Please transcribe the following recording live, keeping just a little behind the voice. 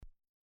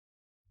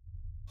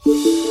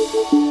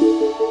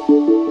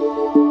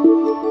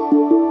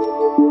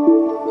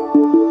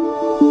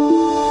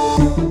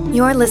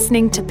You're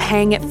listening to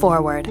Paying It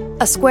Forward,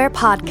 a Square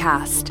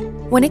podcast.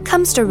 When it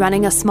comes to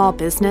running a small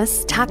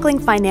business, tackling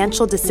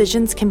financial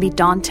decisions can be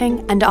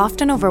daunting and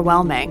often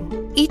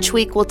overwhelming. Each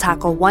week, we'll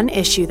tackle one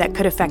issue that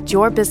could affect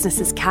your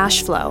business's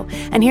cash flow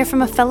and hear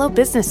from a fellow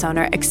business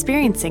owner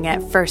experiencing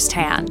it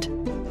firsthand.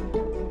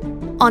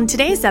 On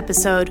today's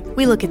episode,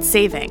 we look at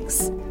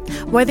savings.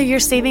 Whether you're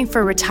saving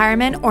for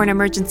retirement or an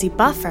emergency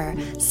buffer,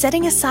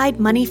 setting aside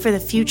money for the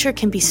future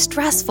can be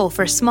stressful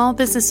for small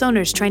business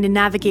owners trying to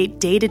navigate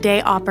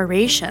day-to-day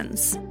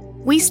operations.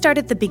 We start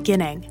at the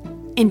beginning,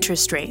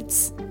 interest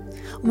rates.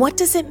 What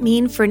does it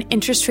mean for an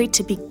interest rate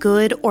to be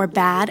good or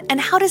bad, and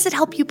how does it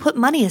help you put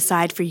money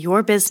aside for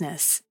your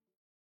business?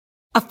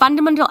 A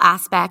fundamental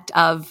aspect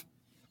of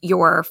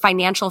your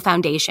financial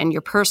foundation,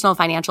 your personal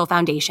financial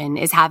foundation,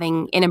 is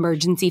having an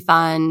emergency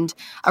fund,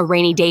 a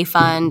rainy day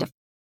fund,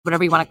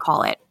 whatever you want to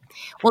call it.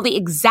 Well, the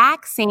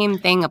exact same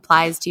thing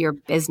applies to your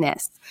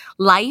business.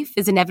 Life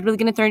is inevitably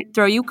going to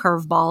throw you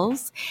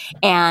curveballs,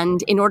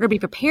 and in order to be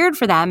prepared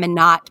for them and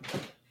not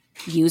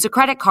use a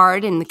credit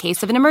card in the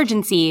case of an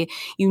emergency,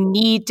 you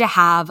need to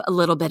have a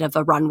little bit of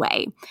a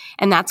runway.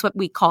 And that's what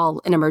we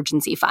call an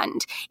emergency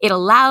fund. It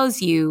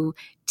allows you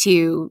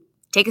to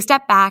take a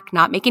step back,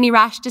 not make any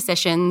rash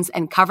decisions,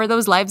 and cover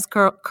those life's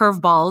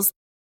curveballs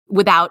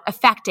without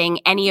affecting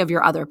any of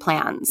your other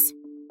plans.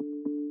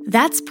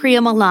 That's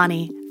Priya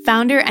Malani,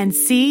 founder and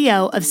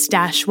CEO of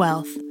Stash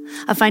Wealth,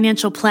 a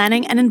financial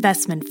planning and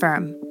investment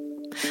firm.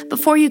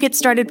 Before you get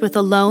started with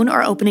a loan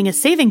or opening a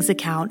savings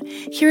account,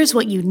 here's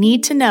what you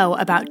need to know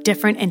about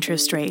different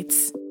interest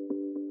rates.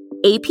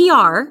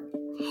 APR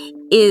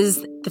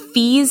is the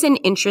fees and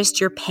interest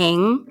you're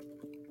paying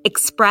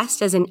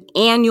expressed as an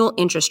annual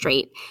interest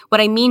rate.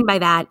 What I mean by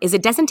that is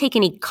it doesn't take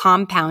any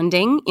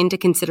compounding into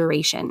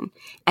consideration.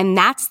 And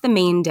that's the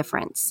main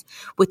difference.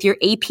 With your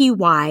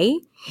APY,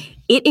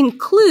 it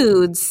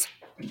includes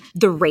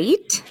the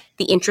rate,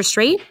 the interest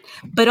rate,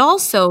 but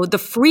also the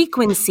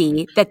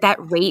frequency that that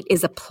rate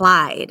is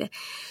applied.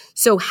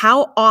 So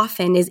how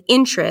often is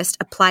interest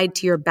applied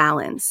to your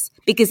balance?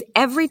 Because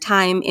every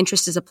time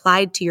interest is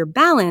applied to your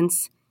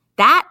balance,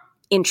 that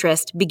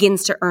interest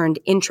begins to earn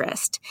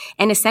interest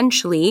and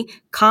essentially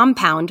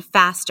compound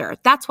faster.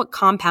 That's what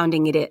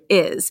compounding it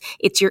is.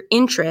 It's your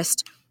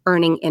interest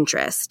earning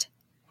interest.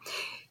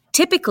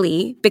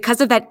 Typically, because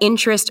of that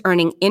interest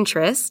earning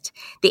interest,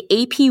 the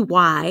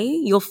APY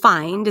you'll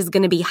find is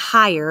going to be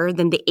higher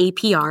than the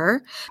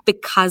APR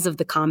because of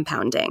the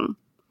compounding.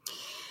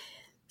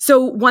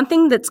 So one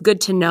thing that's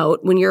good to note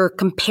when you're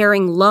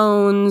comparing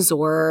loans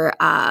or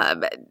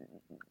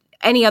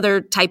any other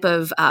type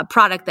of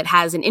product that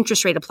has an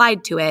interest rate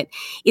applied to it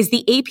is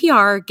the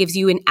APR gives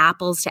you an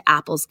apples to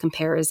apples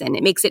comparison.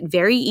 It makes it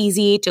very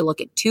easy to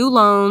look at two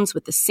loans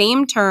with the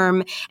same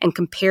term and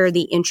compare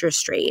the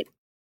interest rate.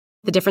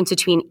 The difference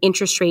between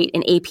interest rate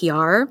and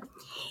APR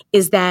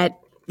is that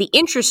the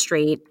interest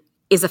rate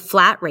is a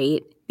flat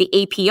rate. The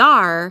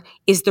APR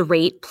is the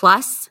rate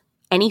plus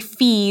any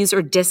fees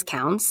or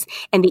discounts.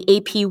 And the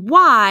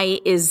APY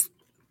is,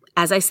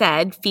 as I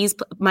said, fees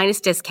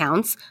minus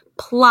discounts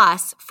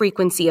plus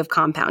frequency of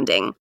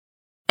compounding.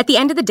 At the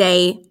end of the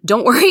day,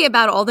 don't worry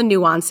about all the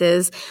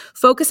nuances.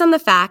 Focus on the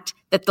fact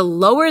that the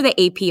lower the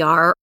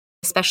APR,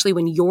 especially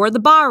when you're the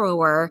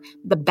borrower,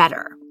 the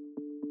better.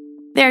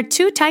 There are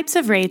two types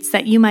of rates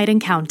that you might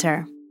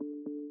encounter.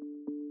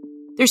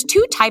 There's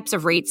two types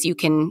of rates you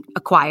can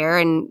acquire,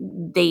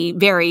 and they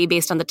vary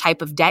based on the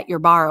type of debt you're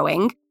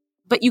borrowing.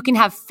 But you can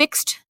have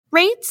fixed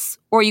rates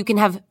or you can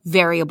have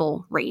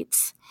variable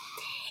rates.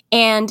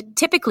 And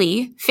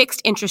typically,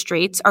 fixed interest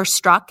rates are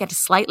struck at a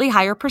slightly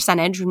higher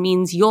percentage, which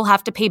means you'll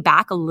have to pay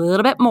back a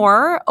little bit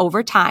more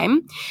over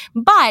time.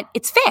 But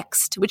it's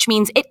fixed, which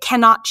means it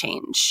cannot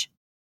change.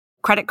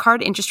 Credit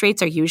card interest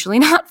rates are usually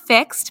not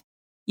fixed.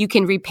 You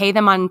can repay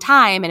them on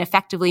time and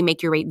effectively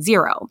make your rate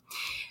zero.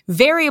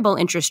 Variable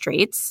interest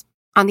rates,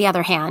 on the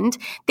other hand,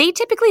 they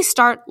typically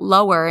start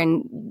lower,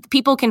 and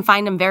people can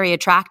find them very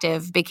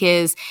attractive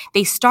because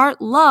they start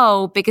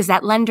low because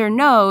that lender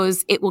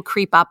knows it will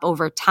creep up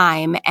over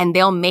time and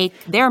they'll make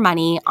their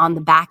money on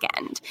the back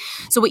end.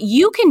 So what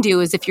you can do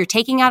is if you're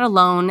taking out a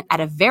loan at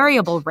a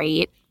variable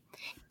rate,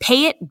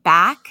 pay it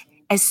back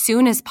as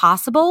soon as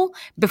possible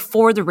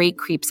before the rate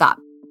creeps up.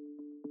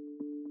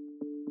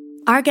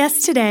 Our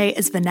guest today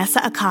is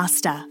Vanessa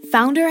Acosta,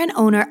 founder and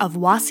owner of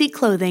Wasi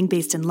Clothing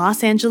based in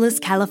Los Angeles,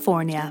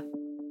 California.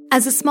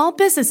 As a small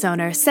business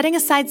owner, setting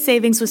aside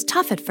savings was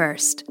tough at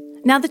first.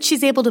 Now that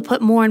she's able to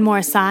put more and more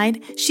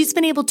aside, she's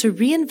been able to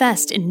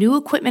reinvest in new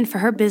equipment for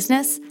her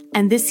business,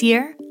 and this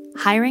year,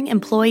 hiring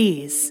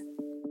employees.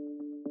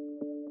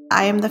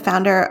 I am the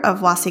founder of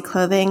Wasi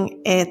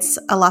Clothing. It's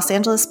a Los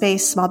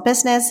Angeles-based small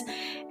business.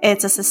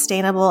 It's a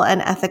sustainable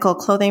and ethical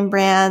clothing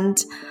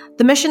brand.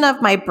 The mission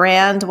of my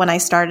brand when I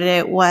started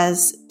it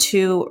was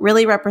to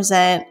really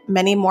represent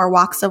many more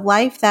walks of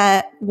life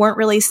that weren't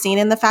really seen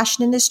in the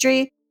fashion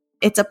industry.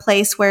 It's a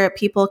place where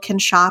people can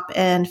shop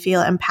and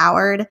feel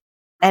empowered.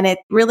 And it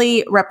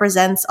really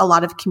represents a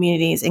lot of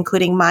communities,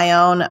 including my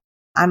own.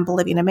 I'm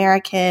Bolivian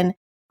American,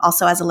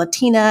 also as a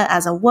Latina,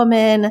 as a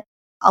woman.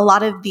 a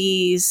lot of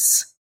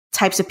these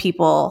types of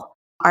people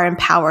are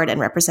empowered and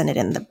represented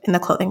in the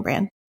clothing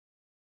brand.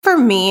 For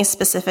me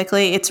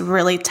specifically, it's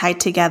really tied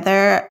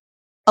together.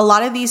 A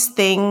lot of these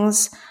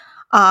things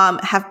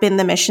have been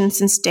the mission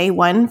since day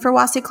one for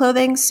Wasi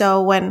Clothing.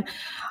 So when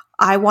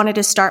I wanted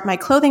to start my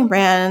clothing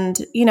brand,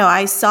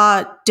 I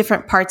saw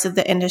different parts of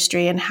the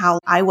industry and how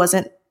I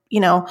wasn't,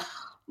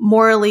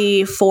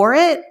 morally for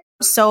it.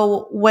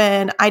 So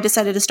when I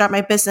decided to start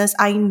my business,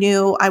 I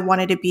knew I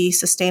wanted to be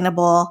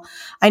sustainable.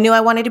 I knew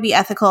I wanted to be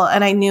ethical,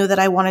 and I knew that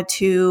I wanted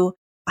to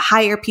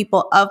hire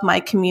people of my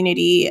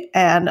community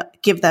and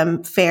give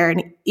them fair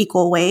and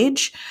equal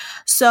wage.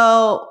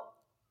 So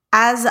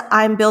as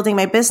I'm building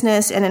my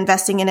business and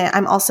investing in it,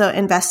 I'm also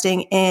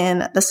investing in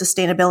the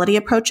sustainability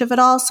approach of it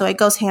all. So it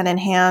goes hand in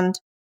hand.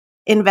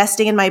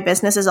 Investing in my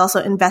business is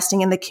also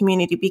investing in the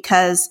community,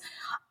 because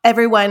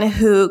everyone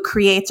who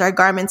creates our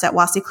garments at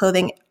Wasi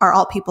Clothing are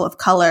all people of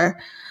color.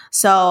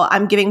 So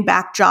I'm giving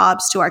back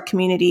jobs to our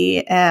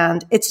community,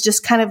 and it's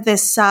just kind of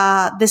this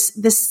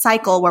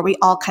cycle where we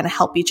all kind of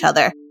help each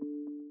other.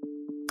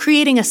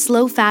 Creating a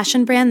slow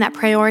fashion brand that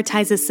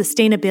prioritizes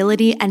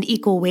sustainability and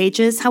equal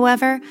wages,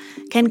 however,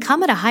 can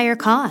come at a higher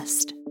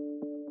cost.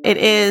 It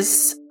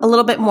is a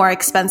little bit more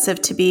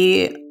expensive to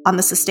be on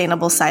the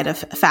sustainable side of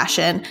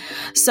fashion.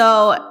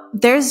 So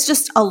there's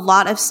just a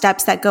lot of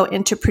steps that go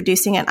into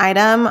producing an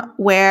item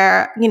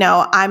where,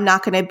 I'm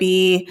not going to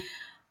be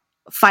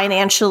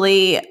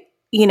financially,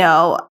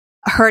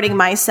 hurting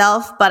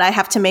myself, but I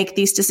have to make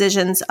these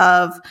decisions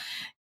of,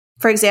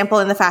 for example,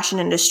 in the fashion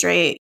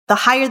industry, the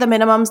higher the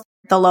minimums,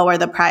 the lower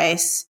the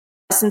price.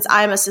 Since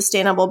I'm a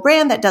sustainable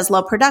brand that does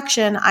low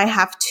production, I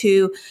have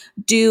to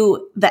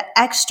do the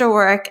extra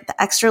work, the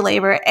extra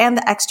labor, and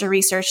the extra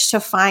research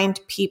to find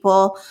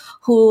people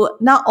who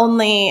not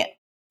only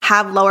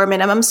have lower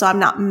minimums, so I'm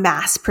not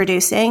mass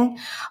producing,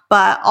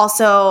 but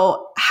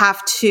also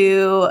have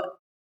to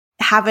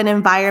have an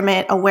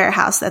environment, a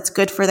warehouse that's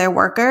good for their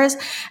workers,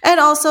 and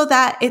also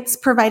that it's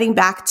providing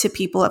back to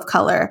people of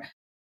color.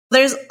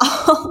 There's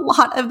a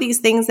lot of these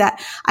things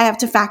that I have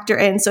to factor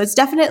in. So it's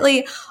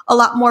definitely a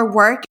lot more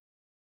work.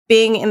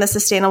 Being in the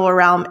sustainable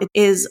realm, it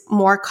is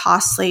more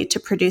costly to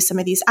produce some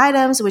of these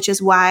items, which is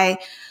why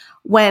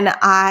when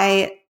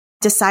I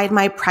decide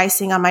my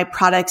pricing on my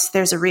products,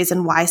 there's a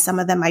reason why some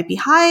of them might be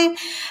high.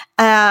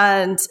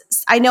 And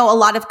I know a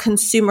lot of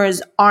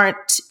consumers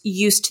aren't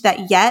used to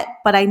that yet,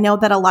 but I know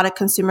that a lot of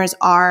consumers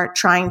are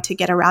trying to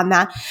get around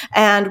that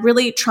and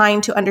really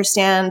trying to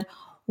understand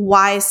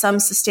why some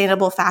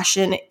sustainable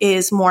fashion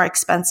is more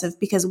expensive,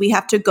 because we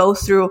have to go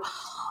through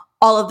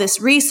all of this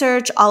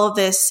research, all of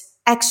this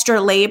extra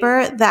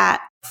labor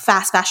that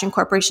fast fashion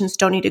corporations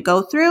don't need to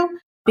go through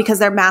because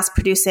they're mass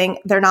producing.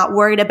 They're not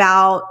worried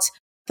about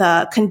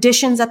the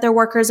conditions that their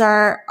workers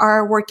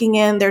are working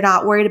in. They're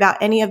not worried about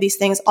any of these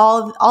things.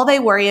 All they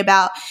worry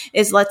about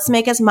is let's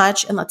make as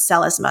much and let's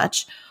sell as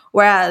much.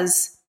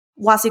 Whereas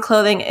Wasi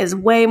Clothing is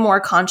way more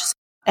conscious,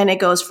 and it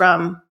goes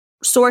from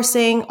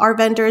sourcing our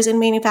vendors and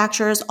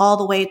manufacturers all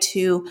the way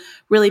to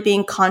really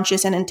being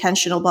conscious and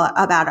intentional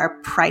about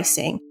our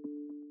pricing.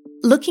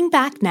 Looking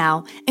back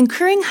now,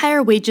 incurring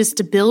higher wages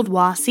to build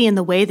Wasi in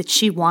the way that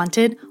she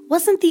wanted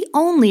wasn't the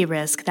only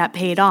risk that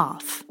paid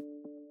off.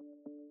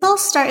 I'll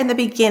start in the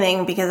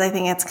beginning because I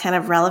think it's kind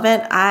of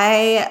relevant.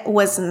 I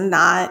was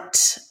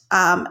not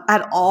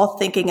at all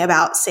thinking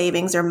about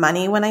savings or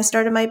money when I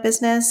started my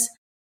business.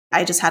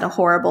 I just had a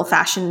horrible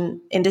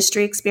fashion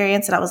industry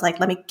experience, and I was like,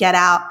 let me get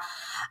out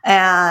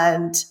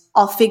and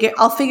I'll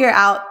figure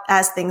out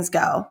as things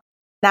go.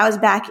 That was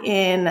back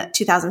in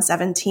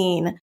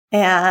 2017,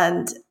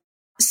 and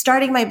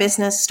starting my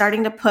business,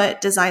 starting to put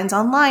designs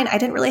online, I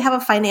didn't really have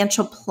a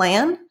financial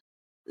plan.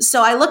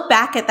 So I look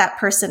back at that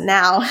person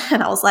now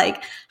and I was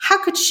like,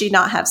 how could she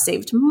not have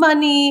saved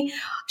money?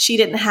 She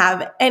didn't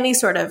have any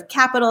sort of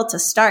capital to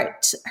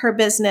start her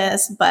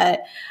business,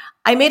 but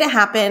I made it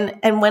happen.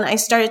 And when I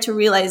started to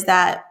realize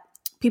that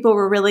people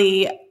were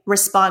really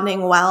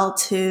responding well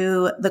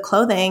to the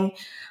clothing,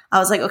 I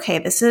was like, okay,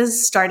 this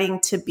is starting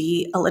to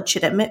be a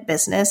legitimate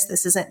business.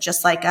 This isn't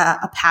just like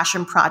a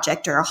passion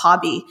project or a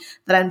hobby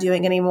that I'm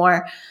doing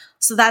anymore.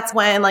 So that's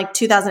when, like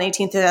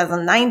 2018,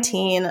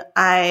 2019,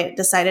 I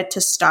decided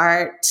to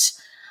start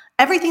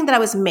everything that I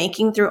was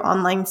making through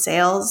online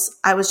sales.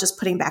 I was just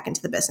putting back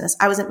into the business.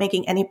 I wasn't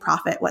making any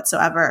profit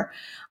whatsoever.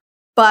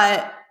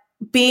 But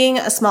being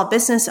a small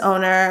business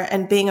owner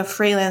and being a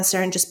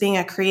freelancer and just being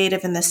a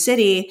creative in the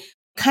city,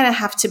 kind of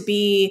have to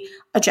be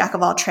a jack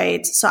of all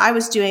trades. So I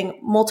was doing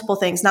multiple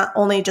things, not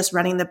only just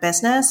running the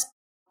business,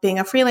 being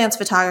a freelance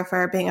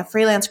photographer, being a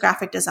freelance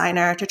graphic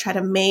designer to try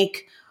to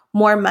make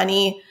more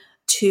money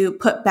to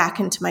put back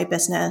into my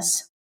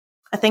business.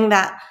 A thing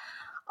that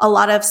a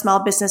lot of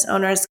small business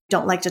owners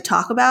don't like to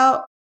talk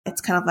about.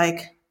 It's kind of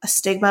like a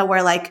stigma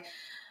where like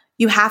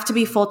you have to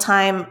be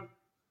full-time,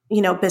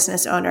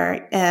 business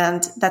owner.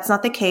 And that's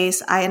not the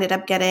case. I ended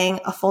up getting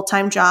a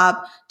full-time job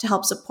to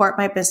help support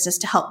my business,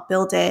 to help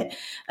build it.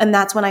 And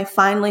that's when I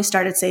finally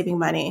started saving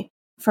money.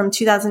 from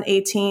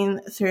 2018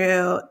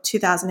 through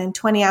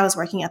 2020, I was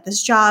working at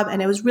this job,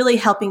 and it was really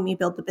helping me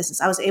build the business.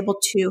 I was able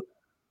to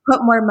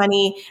put more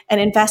money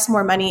and invest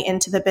more money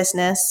into the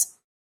business.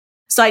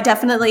 So I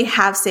definitely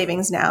have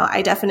savings now.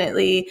 I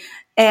definitely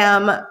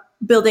am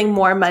building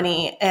more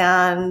money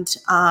and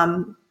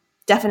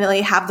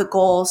definitely have the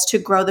goals to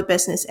grow the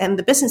business. And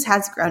the business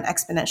has grown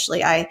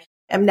exponentially. I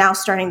am now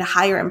starting to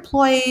hire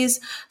employees.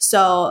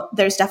 So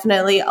there's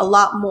definitely a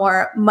lot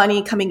more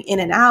money coming in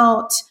and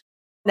out.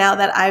 Now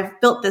that I've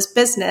built this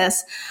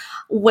business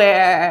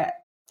where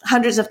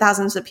hundreds of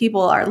thousands of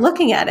people are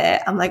looking at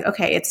it, I'm like,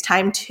 okay, it's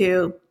time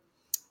to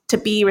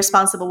be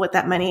responsible with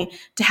that money,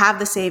 to have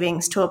the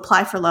savings, to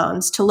apply for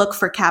loans, to look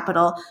for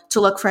capital,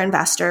 to look for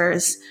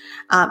investors,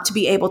 to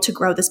be able to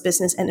grow this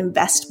business and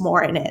invest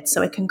more in it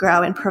so it can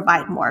grow and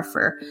provide more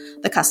for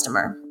the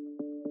customer.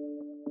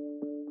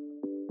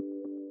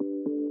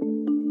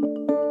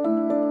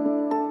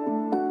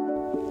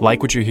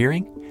 Like what you're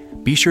hearing?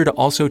 Be sure to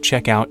also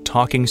check out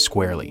Talking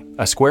Squarely,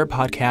 a Square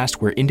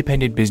podcast where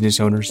independent business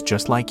owners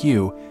just like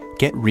you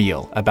get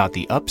real about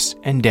the ups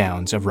and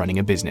downs of running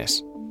a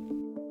business.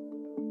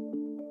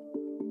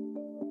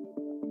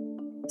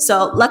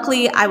 So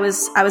luckily, I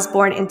was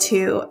born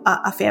into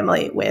a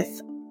family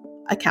with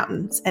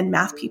accountants and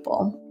math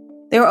people.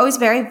 They were always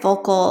very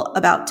vocal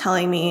about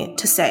telling me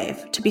to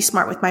save, to be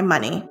smart with my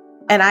money.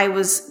 And I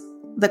was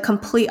the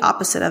complete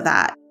opposite of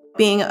that.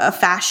 Being a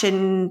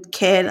fashion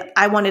kid,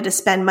 I wanted to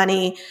spend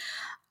money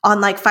on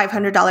like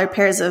 $500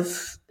 pairs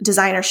of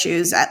designer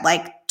shoes at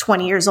like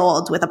 20 years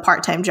old with a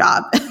part-time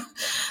job.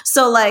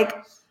 So like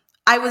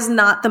I was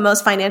not the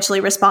most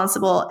financially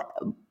responsible.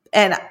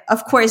 And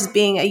of course,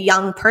 being a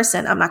young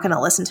person, I'm not going to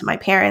listen to my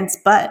parents.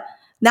 But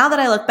now that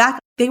I look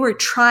back, they were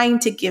trying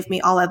to give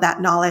me all of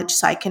that knowledge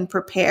so I can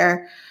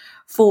prepare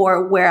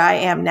for where I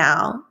am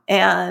now.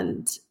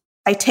 And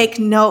I take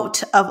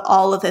note of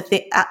all of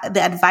the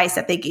advice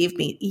that they gave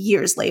me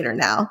years later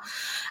now.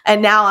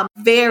 And now I'm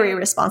very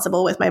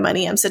responsible with my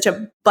money. I'm such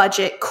a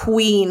budget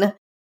queen.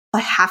 I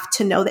have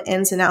to know the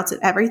ins and outs of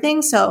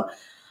everything. So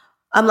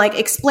I'm like,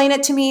 explain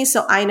it to me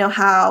so I know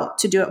how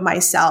to do it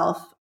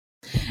myself.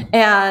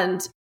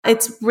 And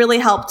it's really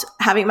helped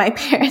having my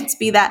parents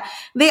be that.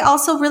 They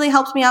also really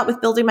helped me out with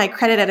building my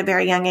credit at a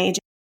very young age.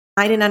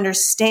 I didn't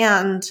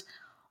understand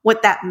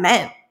what that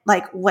meant.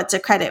 Like, what's a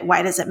credit?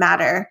 Why does it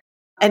matter?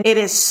 And it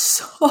is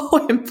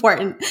so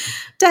important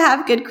to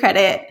have good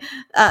credit,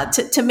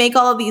 to make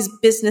all of these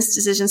business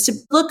decisions, to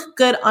look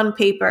good on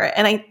paper.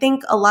 And I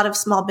think a lot of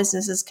small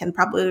businesses can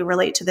probably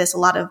relate to this. A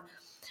lot of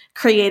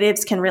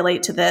creatives can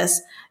relate to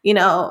this. You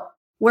know,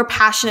 we're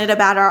passionate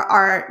about our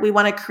art. We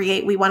want to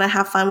create. We want to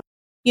have fun.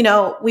 You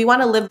know, we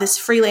want to live this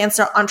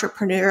freelancer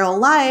entrepreneurial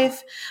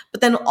life.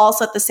 But then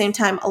also at the same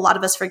time, a lot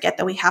of us forget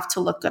that we have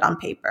to look good on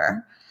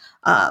paper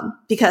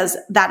because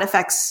that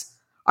affects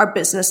our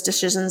business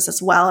decisions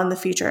as well in the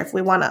future. If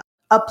we want to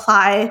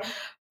apply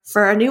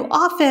for a new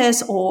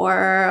office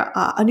or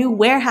a new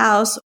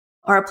warehouse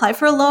or apply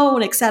for a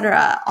loan,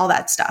 etc., all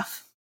that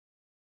stuff.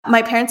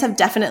 My parents have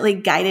definitely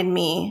guided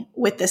me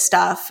with this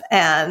stuff.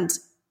 And,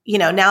 you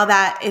know, now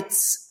that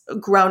it's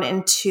grown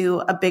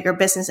into a bigger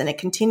business and it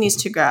continues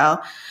to grow,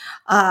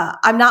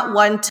 I'm not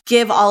one to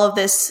give all of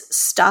this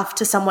stuff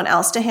to someone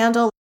else to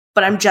handle,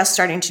 but I'm just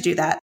starting to do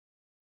that.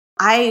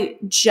 I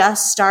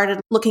just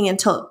started looking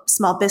into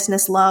small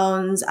business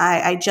loans.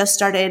 I just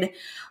started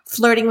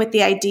flirting with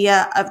the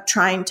idea of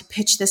trying to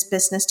pitch this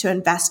business to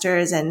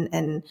investors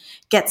and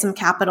get some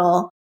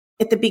capital.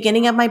 At the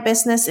beginning of my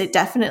business, it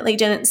definitely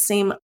didn't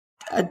seem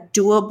a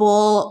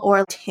doable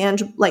or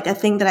tangible, like a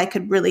thing that I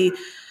could really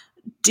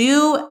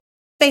do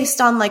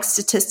based on like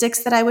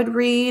statistics that I would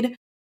read.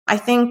 I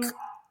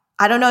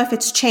don't know if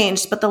it's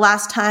changed, but the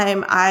last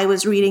time I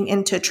was reading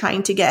into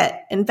trying to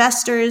get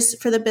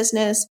investors for the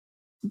business,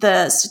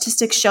 the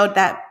statistics showed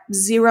that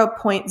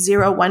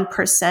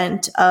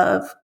 0.01%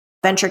 of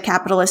venture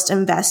capitalists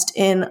invest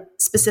in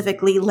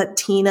specifically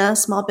Latina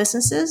small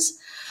businesses.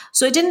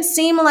 So it didn't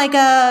seem like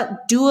a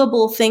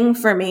doable thing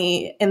for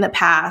me in the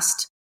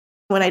past.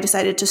 When I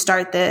decided to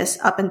start this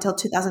up until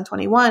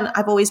 2021,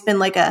 I've always been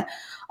like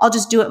I'll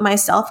just do it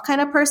myself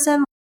kind of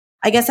person.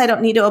 I guess I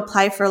don't need to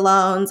apply for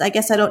loans. I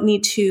guess I don't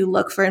need to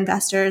look for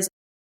investors.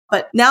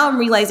 But now I'm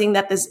realizing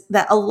that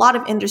a lot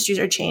of industries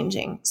are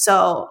changing.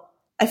 So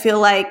I feel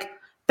like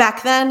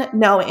back then,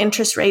 no,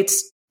 interest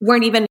rates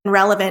weren't even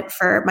relevant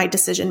for my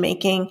decision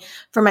making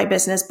for my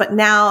business. But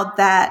now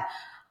that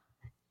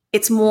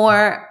it's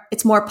more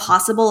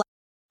possible,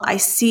 I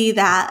see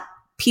that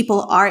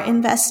people are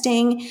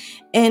investing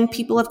in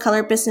people of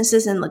color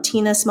businesses and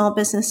Latina small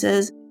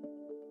businesses.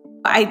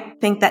 I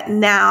think that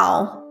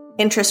now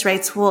interest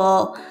rates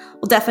will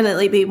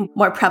definitely be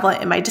more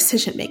prevalent in my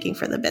decision making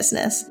for the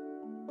business.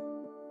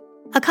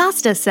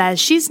 Acosta says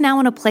she's now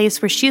in a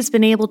place where she's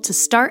been able to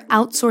start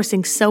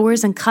outsourcing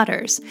sewers and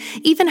cutters,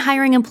 even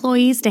hiring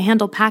employees to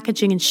handle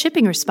packaging and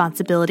shipping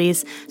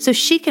responsibilities so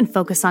she can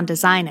focus on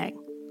designing.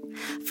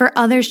 For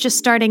others just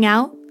starting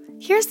out,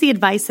 here's the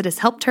advice that has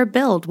helped her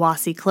build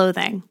Wasi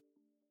Clothing.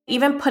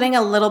 Even putting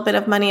a little bit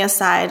of money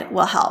aside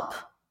will help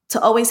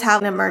to always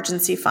have an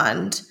emergency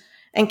fund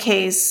in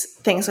case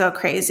things go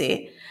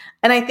crazy.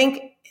 And I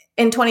think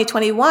in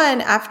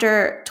 2021,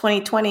 after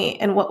 2020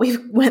 and what we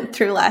went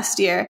through last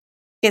year,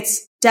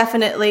 it's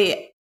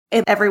definitely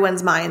in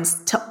everyone's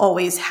minds to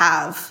always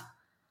have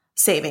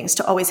savings,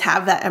 to always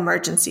have that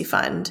emergency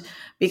fund,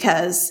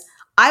 because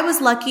I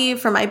was lucky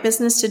for my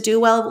business to do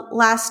well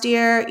last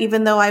year.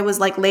 Even though I was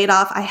like laid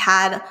off, I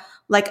had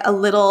like a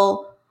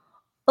little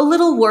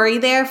worry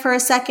there for a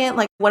second.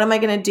 Like, what am I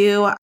going to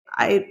do?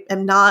 I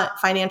am not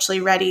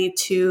financially ready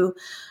to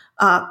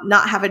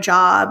not have a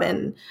job,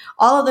 and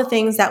all of the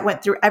things that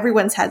went through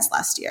everyone's heads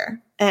last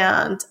year.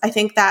 And I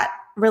think that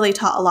really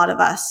taught a lot of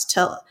us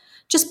to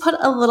just put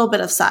a little bit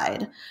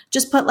aside.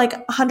 Just put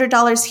like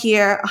 $100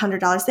 here,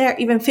 $100 there,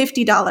 even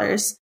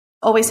 $50.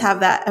 Always have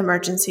that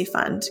emergency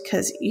fund,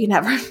 because you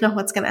never know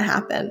what's going to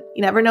happen.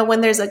 You never know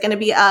when there's going to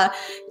be a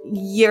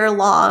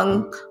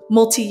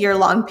multi-year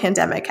long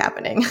pandemic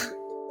happening.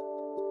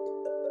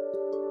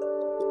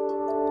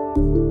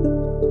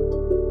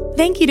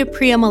 Thank you to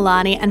Priya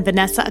Malani and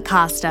Vanessa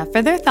Acosta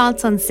for their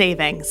thoughts on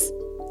savings.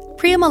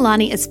 Priya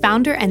Malani is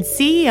founder and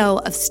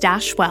CEO of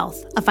Stash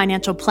Wealth, a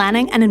financial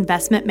planning and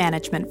investment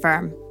management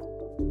firm.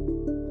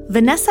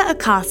 Vanessa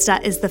Acosta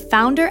is the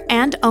founder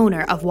and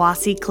owner of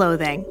Wasi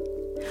Clothing.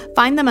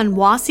 Find them on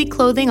Wasi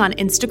Clothing on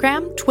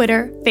Instagram,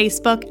 Twitter,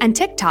 Facebook, and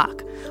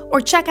TikTok, or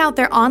check out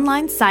their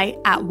online site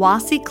at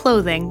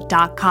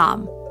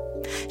wasiclothing.com.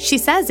 She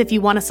says if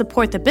you want to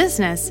support the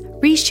business,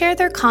 reshare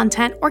their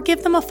content or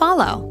give them a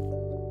follow.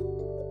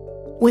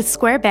 With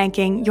Square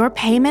Banking, your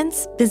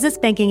payments, business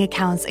banking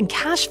accounts, and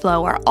cash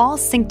flow are all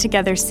synced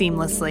together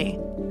seamlessly.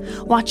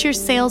 Watch your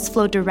sales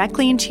flow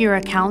directly into your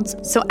accounts,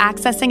 so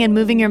accessing and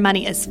moving your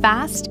money is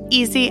fast,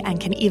 easy, and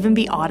can even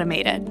be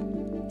automated.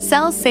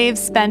 Sell, save,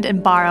 spend,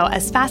 and borrow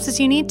as fast as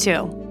you need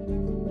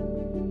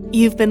to.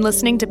 You've been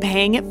listening to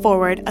Paying It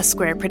Forward, a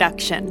Square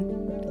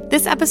production.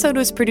 This episode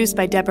was produced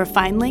by Deborah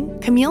Feinling,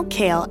 Camille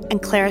Kale,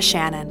 and Clara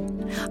Shannon.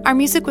 Our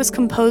music was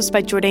composed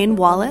by Jordan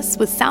Wallace,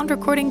 with sound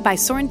recording by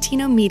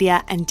Sorrentino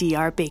Media and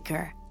DR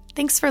Baker.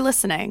 Thanks for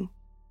listening.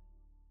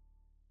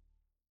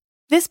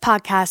 This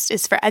podcast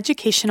is for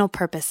educational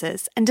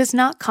purposes and does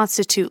not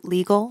constitute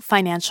legal,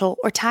 financial,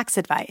 or tax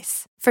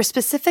advice. For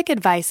specific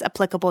advice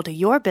applicable to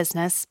your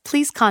business,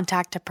 please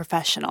contact a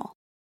professional.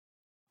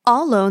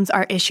 All loans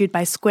are issued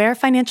by Square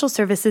Financial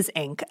Services,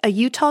 Inc., a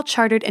Utah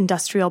Chartered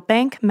Industrial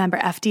Bank, member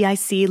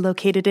FDIC,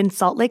 located in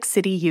Salt Lake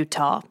City,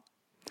 Utah.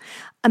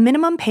 A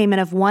minimum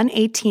payment of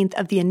 1/18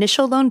 of the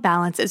initial loan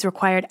balance is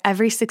required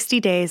every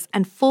 60 days,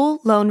 and full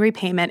loan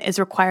repayment is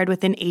required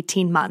within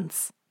 18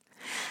 months.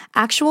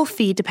 Actual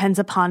fee depends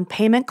upon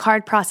payment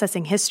card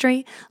processing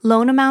history,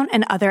 loan amount,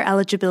 and other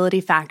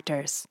eligibility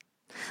factors.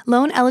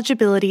 Loan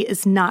eligibility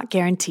is not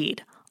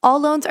guaranteed. All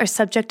loans are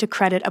subject to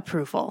credit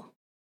approval.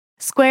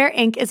 Square,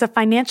 Inc. is a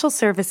financial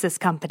services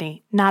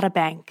company, not a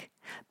bank.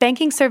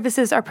 Banking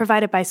services are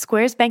provided by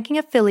Square's banking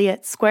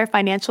affiliate, Square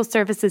Financial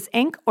Services,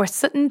 Inc., or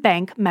Sutton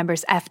Bank,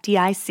 members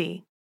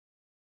FDIC.